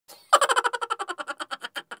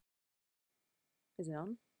Is it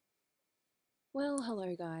on? Well,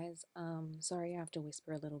 hello guys. Sorry I have to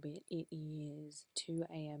whisper a little bit. It is 2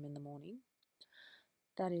 a.m. in the morning.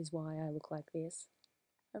 That is why I look like this.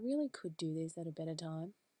 I really could do this at a better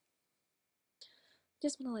time.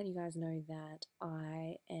 Just want to let you guys know that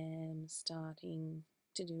I am starting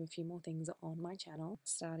to do a few more things on my channel,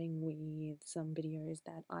 starting with some videos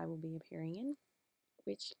that I will be appearing in,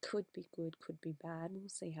 which could be good, could be bad. We'll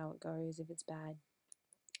see how it goes. If it's bad,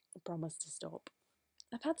 I promise to stop.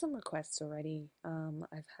 I've had some requests already.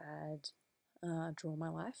 I've had Draw My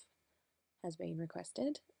Life has been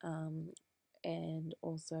requested, and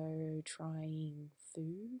also trying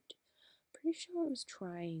food. Pretty sure it was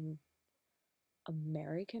trying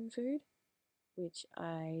American food, which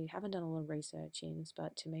I haven't done a lot of research in,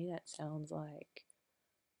 but to me that sounds like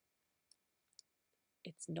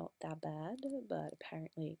it's not that bad, but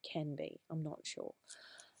apparently it can be. I'm not sure.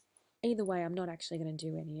 Either way, I'm not actually going to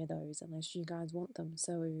do any of those unless you guys want them.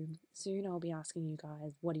 So soon I'll be asking you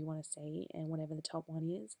guys, what do you want to see? And whatever the top one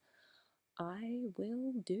is, I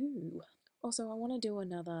will do. Also, I want to do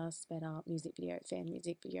another sped up music video, fan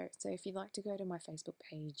music video. So if you'd like to go to my Facebook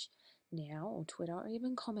page now or Twitter or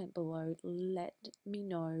even comment below, let me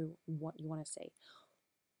know what you want to see.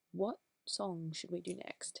 What song should we do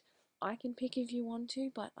next? I can pick if you want to,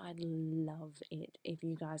 but I'd love it if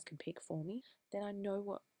you guys could pick for me. Then I know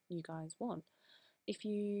what you guys want. If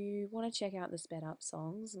you want to check out the sped up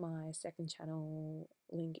songs, my second channel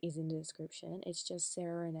link is in the description. It's just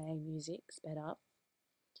Sarah Renee Music Sped Up.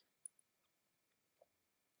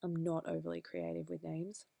 I'm not overly creative with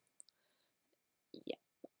names. Yeah.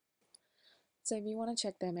 So if you want to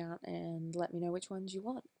check them out and let me know which ones you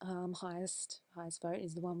want, highest vote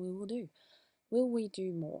is the one we will do. Will we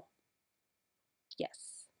do more?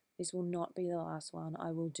 Yes. This will not be the last one.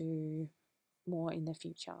 I will do more in the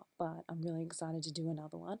future, but I'm really excited to do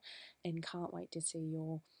another one and can't wait to see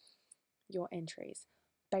your entries.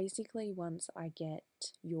 Basically, once I get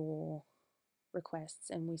your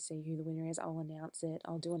requests and we see who the winner is, I'll announce it.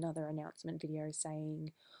 I'll do another announcement video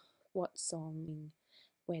saying what song,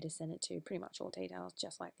 where to send it to, pretty much all details,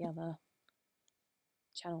 just like the other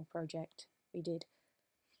channel project we did.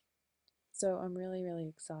 So I'm really, really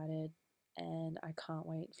excited and I can't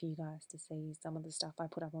wait for you guys to see some of the stuff I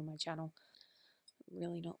put up on my channel. I'm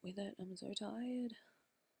really not with it. I'm so tired.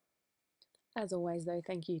 As always though,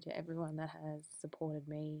 thank you to everyone that has supported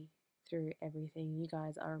me through everything. You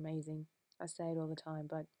guys are amazing. I say it all the time,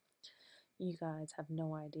 but you guys have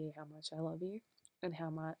no idea how much I love you and how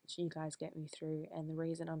much you guys get me through. And the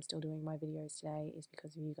reason I'm still doing my videos today is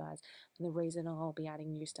because of you guys. And the reason I'll be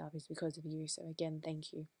adding new stuff is because of you. So again,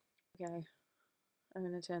 thank you. Okay, I'm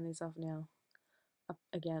going to turn this off now.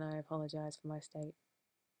 Again, I apologize for my state.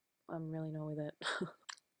 I'm really not with it.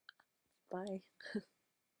 Bye.